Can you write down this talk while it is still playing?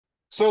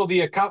So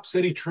the Cop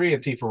City Tree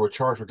Antifa were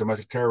charged with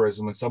domestic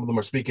terrorism, and some of them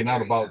are speaking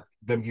out about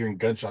them hearing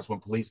gunshots when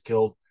police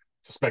killed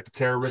suspected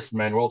terrorist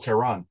Manuel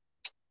Teran.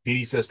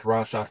 PD says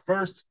Teran shot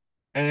first,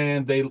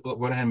 and they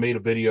went ahead and made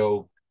a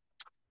video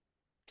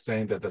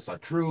saying that that's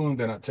not true and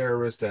they're not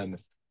terrorists and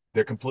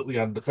they're completely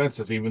on the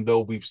defensive, even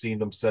though we've seen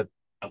them set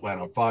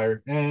Atlanta on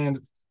fire, and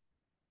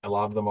a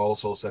lot of them are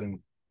also setting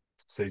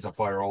cities on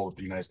fire all over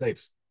the United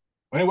States.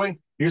 Anyway,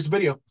 here's the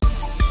video.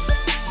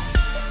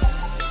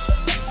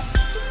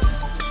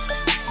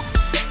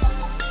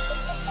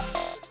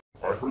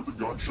 I heard the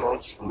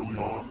gunshots early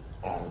on,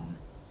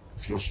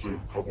 just a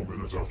couple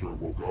minutes after I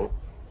woke up,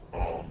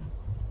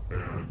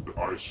 and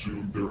I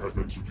assumed there had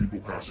been some people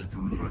passing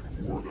through the night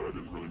before that I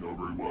didn't really know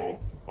very well,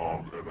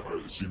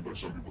 and it seemed like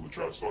some people in the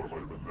chat thought it might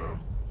have been them,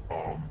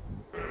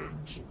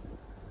 and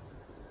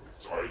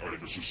I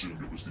just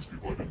assumed it was these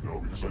people I didn't know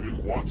because I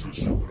didn't want to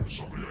assume that it was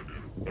somebody I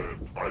knew,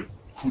 and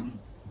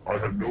I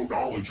had no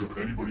knowledge of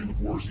anybody in the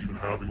forest even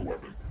having a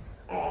weapon,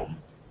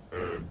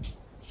 and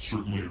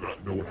certainly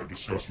that no one had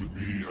discussed with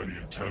me any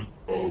intent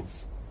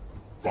of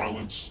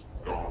violence.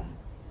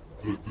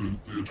 The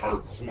entire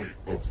point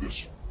of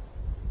this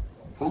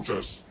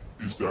protest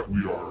is that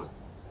we are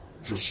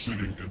just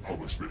sitting in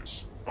public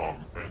space,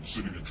 and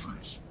sitting in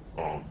trees,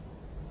 and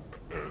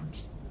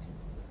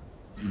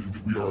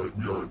we are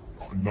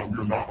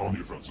not on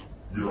the offensive.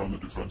 We are on the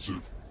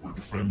defensive. We're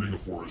defending a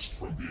forest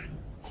from being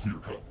clear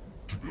cut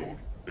to build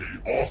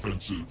a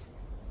offensive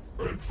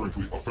and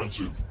frankly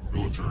offensive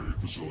military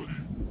facility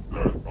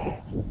that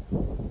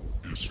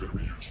is going to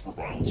be used for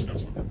violence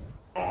against the people.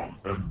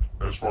 And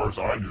as far as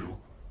I knew,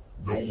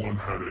 no one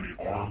had any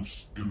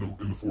arms in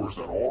the forest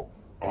at all.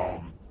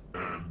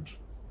 And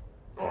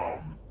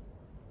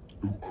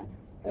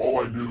all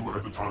I knew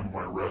at the time of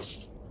my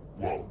arrest,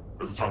 well,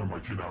 at the time of my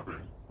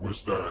kidnapping,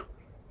 was that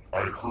I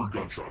had heard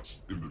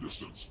gunshots in the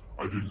distance.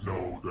 I didn't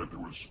know that there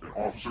was an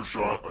officer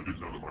shot. I didn't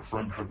know that my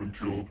friend had been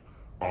killed.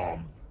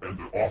 And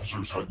the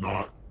officers had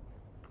not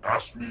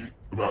asked me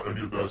about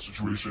any of that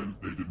situation.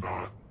 They did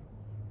not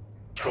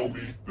tell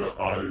me that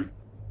I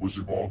was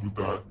involved with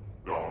that.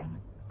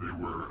 They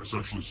were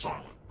essentially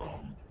silent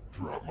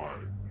throughout my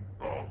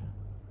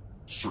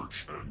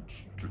search and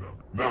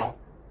kidnapping. Now,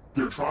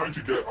 they're trying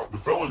to get the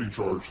felony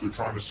charge. They're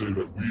trying to say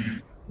that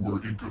we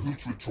were in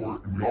cahoots with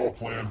Tort and we all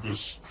planned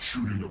this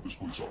shooting of this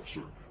police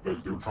officer.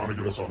 That they were trying to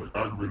get us on an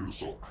aggravated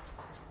assault.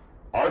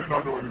 I did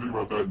not know anything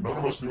about that. None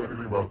of us knew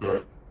anything about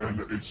that. And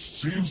it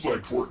seems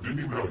like Tort didn't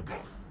even have a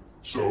gun.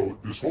 So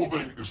this whole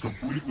thing is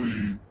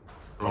completely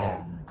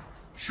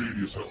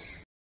shady as hell.